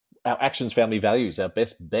our actions, family values, our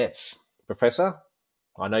best bets. Professor,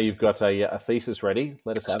 I know you've got a thesis ready.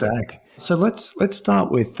 Let us have it. So let's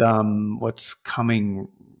start with what's coming,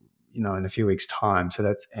 in a few weeks' time. So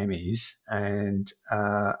that's Emmys, and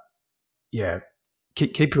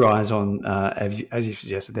keep your eyes on, as you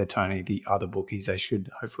suggested there, Tony, the other bookies. They should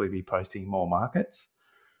hopefully be posting more markets.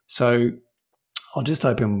 So I'll just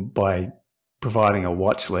open by providing a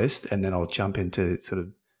watch list, and then I'll jump into sort of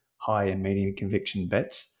high and medium conviction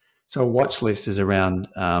bets. So a watch list is around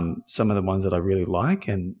some of the ones that I really like,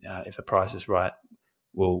 and if the price is right,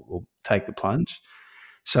 we'll take the plunge.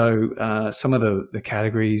 So some of the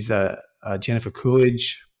categories that Jennifer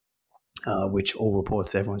Coolidge, which all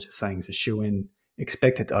reports everyone's just saying is a shoe-in,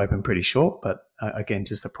 expected to open pretty short, but again,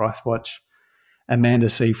 just a price watch. Amanda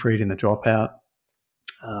Seyfried in The Dropout,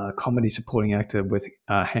 comedy supporting actor with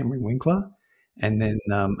Henry Winkler, and then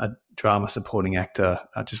a drama supporting actor.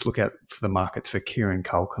 Just look out for the markets for Kieran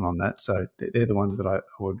Culkin on that. So they're the ones that I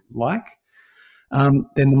would like. Then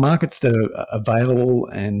the markets that are available,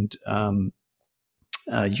 and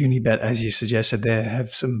Unibet, as you suggested there, have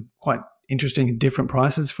some quite interesting and different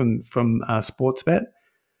prices from Sportsbet.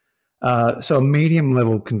 So a medium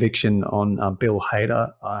level conviction on Bill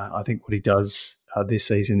Hader. I think what he does this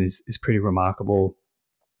season is pretty remarkable.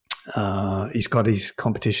 He's got his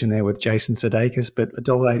competition there with Jason Sudeikis, but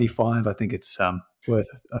 $1.85, I think it's worth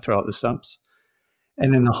a throw at the stumps.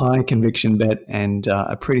 And then the high conviction bet, and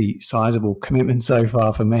a pretty sizable commitment so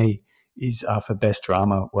far for me, is for best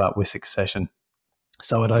drama with Succession.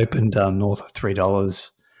 So it opened north of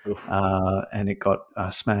 $3, and it got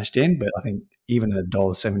smashed in, but I think even at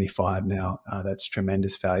 $1.75 now, that's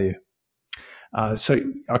tremendous value. So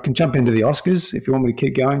I can jump into the Oscars if you want me to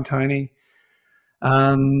keep going, Tony.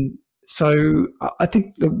 So I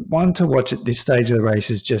think the one to watch at this stage of the race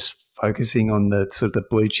is just focusing on the sort of the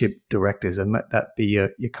blue chip directors, and let that be your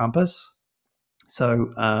compass.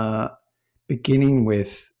 So beginning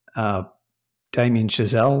with Damien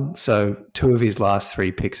Chazelle. So 2 of his last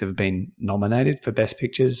 3 picks have been nominated for Best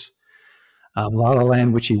Pictures. La La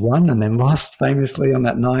Land, which he won, and then lost famously on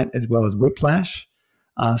that night, as well as Whiplash.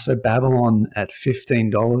 So Babylon at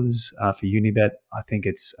 $15 for Unibet. I think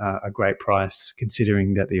it's a great price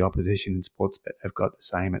considering that the opposition in Sportsbet have got the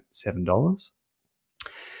same at $7.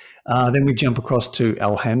 Then we jump across to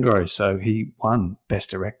Alejandro. So he won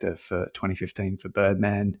Best Director for 2015 for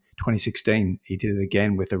Birdman. 2016, he did it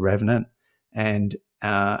again with The Revenant. And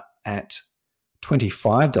at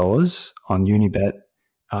 $25 on Unibet,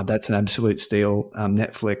 that's an absolute steal.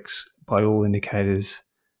 Netflix, by all indicators,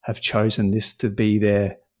 have chosen this to be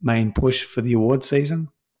their main push for the award season.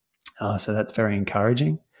 So that's very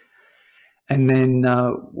encouraging. And then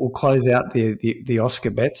we'll close out the Oscar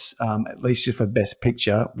bets, at least just for Best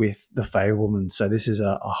Picture, with The Fabelmans. So this is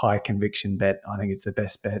a high conviction bet. I think it's the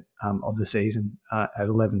best bet of the season at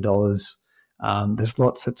 $11. There's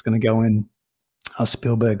lots that's going to go in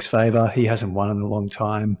Spielberg's favour. He hasn't won in a long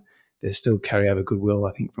time. There's still carryover goodwill,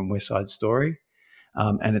 I think, from West Side Story.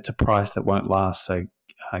 And it's a price that won't last. So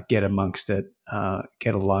get amongst it,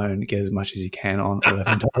 get a loan, get as much as you can on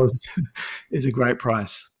 $11 is a great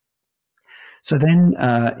price. So then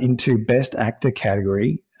into Best Actor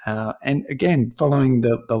category, and again, following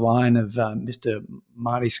the line of Mr.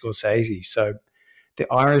 Marty Scorsese. So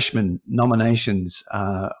the Irishman nominations,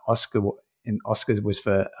 Oscars was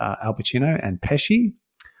for Al Pacino and Pesci.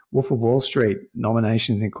 Wolf of Wall Street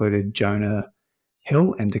nominations included Jonah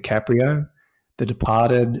Hill and DiCaprio. The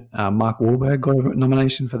Departed, Mark Wahlberg got a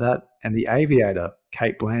nomination for that. And The Aviator,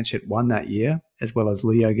 Cate Blanchett won that year, as well as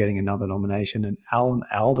Leo getting another nomination, and Alan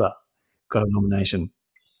Alda got a nomination.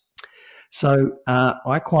 So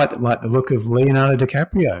I quite like the look of Leonardo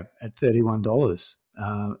DiCaprio at $31.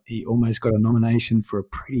 He almost got a nomination for a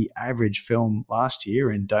pretty average film last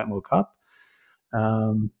year in Don't Look Up.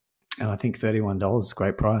 And I think $31 is a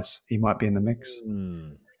great price. He might be in the mix.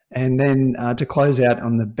 And then to close out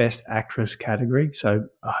on the Best Actress category, so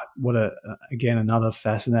again, another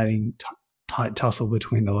fascinating tight tussle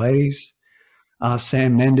between the ladies.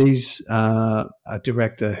 Sam Mendes, a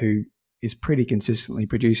director who is pretty consistently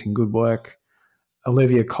producing good work.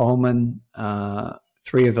 Olivia Colman,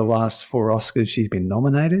 3 of the last 4 Oscars she's been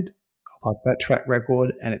nominated. I like that track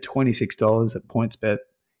record. And at $26 at PointsBet,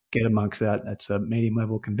 get amongst that. That's a medium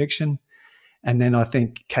level conviction. And then I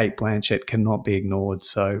think Cate Blanchett cannot be ignored.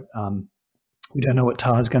 So we don't know what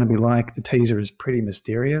Tar's going to be like. The teaser is pretty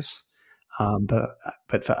mysterious.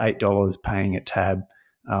 But for $8 paying at Tab,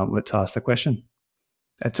 let's ask the question.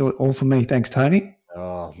 That's all for me. Thanks, Tony.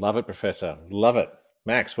 Oh, love it, Professor. Love it.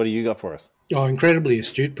 Max, what do you got for us? Oh, incredibly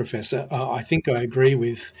astute, Professor. I think I agree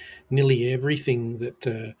with nearly everything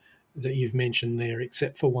that that you've mentioned there,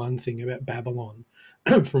 except for one thing about Babylon.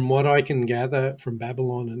 From what I can gather from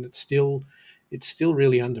Babylon, and it's still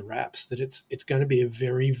really under wraps, that it's going to be a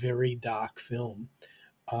very, very dark film,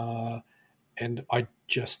 and I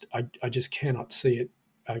just cannot see it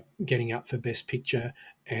getting up for Best Picture.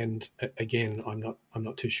 And again, I'm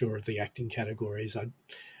not too sure of the acting categories.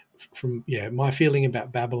 My feeling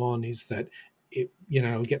about Babylon is that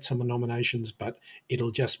it'll get some nominations, but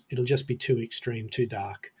it'll just be too extreme, too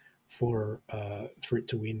dark for it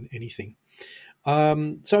to win anything.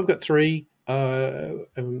 So I've got three,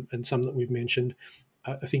 and some that we've mentioned.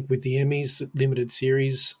 I think with the Emmys, the limited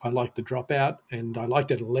series, I like The Dropout, and I liked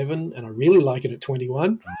it at 11, and I really like it at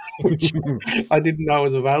 21, which I didn't know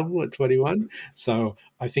was available at 21. So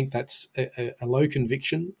I think that's a low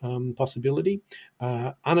conviction possibility.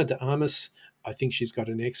 Ana de Armas, I think she's got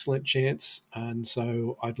an excellent chance, and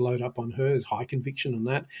so I'd load up on her as high conviction on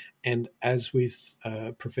that. And as with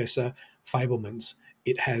Professor Fabelmans,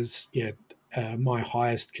 it has my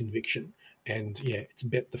highest conviction. And it's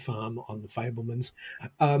bet the farm on the Fabelmans.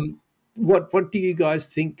 What do you guys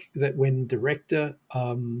think that when the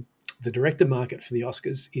director market for the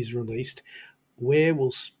Oscars is released, where will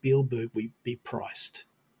Spielberg be priced?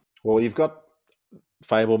 Well, you've got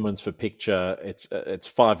Fabelmans for picture. It's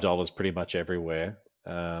 $5 pretty much everywhere.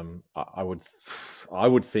 I would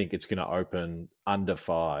think it's going to open under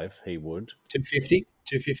 $5. He would $2.50.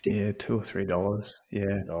 Yeah, $2 or $3.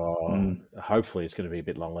 Yeah. Hopefully, it's going to be a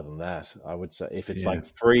bit longer than that. I would say if it's like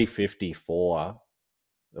 $3.54,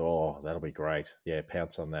 that'll be great. Yeah,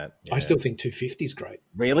 pounce on that. Yeah. I still think $2.50 is great.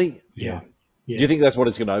 Really? Yeah. Do you think that's what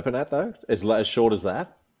it's going to open at though? As short as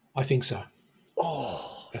that? I think so.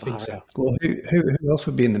 I think so. Well, who else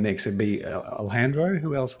would be in the mix? It'd be Alejandro.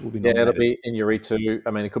 Who else will be nominated? Yeah, it'll be Iñárritu.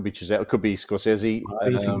 I mean, it could be Chazelle. It could be Scorsese.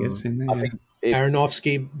 You think it's in there? I think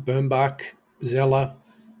Aronofsky, Bernbach, Zeller.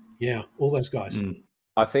 Yeah, all those guys.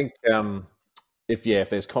 I think if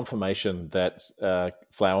there's confirmation that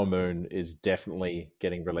Flower Moon is definitely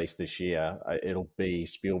getting released this year, it'll be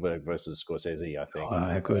Spielberg versus Scorsese, I think.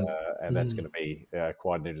 Oh, good. And that's going to be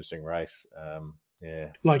quite an interesting race.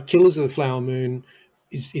 Like Killers of the Flower Moon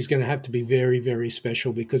is going to have to be very, very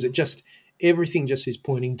special because everything just is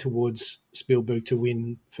pointing towards Spielberg to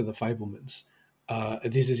win for the Fabelmans.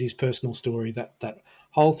 This is his personal story. That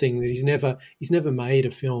whole thing that he's never made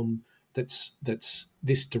a film that's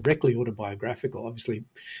this directly autobiographical. Obviously,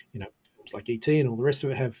 films like E.T. and all the rest of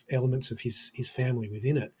it have elements of his family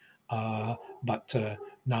within it. But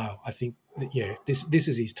no, I think that, this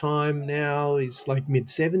is his time now. He's like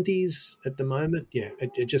mid-70s at the moment. Yeah,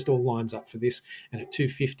 it just all lines up for this. And at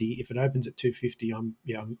 $2.50, if it opens at $2.50,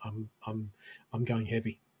 I'm going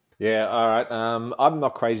heavy. Yeah, all right. I'm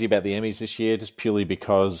not crazy about the Emmys this year, just purely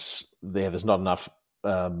because there's not enough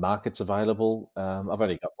markets available. I've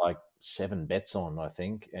only got like 7 bets on, I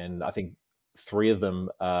think, and I think 3 of them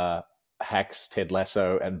are Hacks, Ted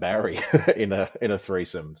Lasso, and Barry in a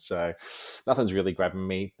threesome. So nothing's really grabbing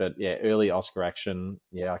me. But early Oscar action.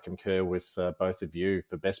 Yeah, I concur with both of you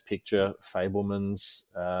for Best Picture. Fabelmans.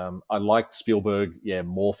 I like Spielberg.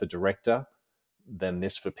 More for director than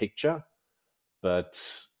this for picture,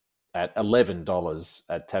 but at $11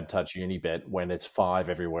 at TabTouch Unibet when it's $5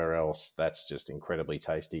 everywhere else, that's just incredibly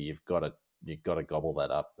tasty. You've got to gobble that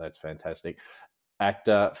up. That's fantastic.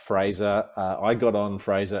 Actor Fraser. I got on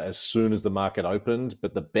Fraser as soon as the market opened,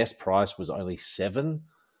 but the best price was only $7,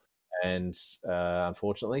 and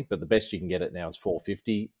unfortunately, but the best you can get it now is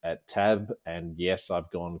 $4.50 at Tab. And yes, I've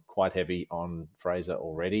gone quite heavy on Fraser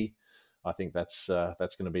already. I think that's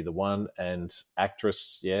going to be the one. And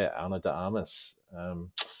actress, Ana de Armas.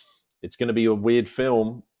 It's going to be a weird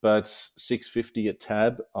film, but $6.50 at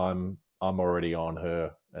Tab. I'm already on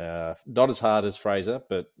her. Not as hard as Fraser,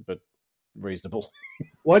 but reasonable.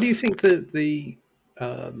 Why do you think that the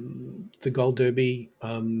Gold Derby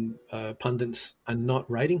pundits are not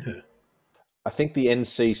rating her? I think the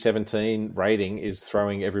NC-17 rating is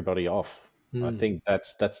throwing everybody off. I think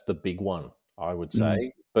that's the big one, I would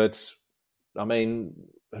say. But I mean,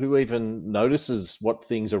 who even notices what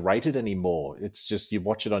things are rated anymore? It's just you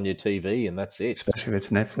watch it on your TV and that's it. Especially if it's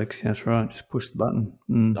Netflix. That's right. Just push the button.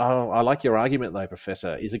 Oh, I like your argument though,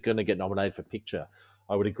 Professor. Is it going to get nominated for picture?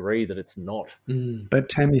 I would agree that it's not. But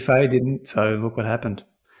Tammy Faye didn't, so look what happened.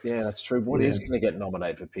 Yeah, that's true. What is going to get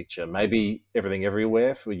nominated for picture? Maybe Everything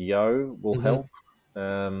Everywhere for Yo will help.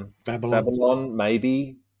 Babylon,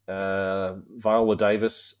 maybe. Viola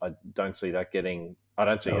Davis, I don't see that getting... I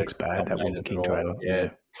don't see it looks bad, that Woman King trailer. Yeah.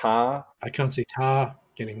 Tar. I can't see Tar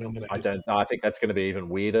getting nominated. I don't know. I think that's going to be even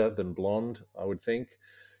weirder than Blonde, I would think.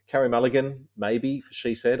 Carey Mulligan, maybe, for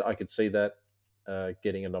She Said. I could see that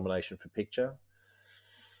getting a nomination for picture.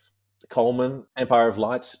 Coleman, Empire of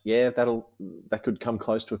Light. Yeah, that could come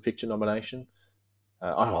close to a picture nomination.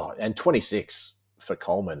 And 26 for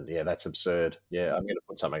Coleman. Yeah, that's absurd. Yeah, I'm going to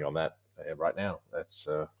put something on that right now. That's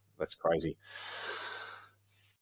crazy.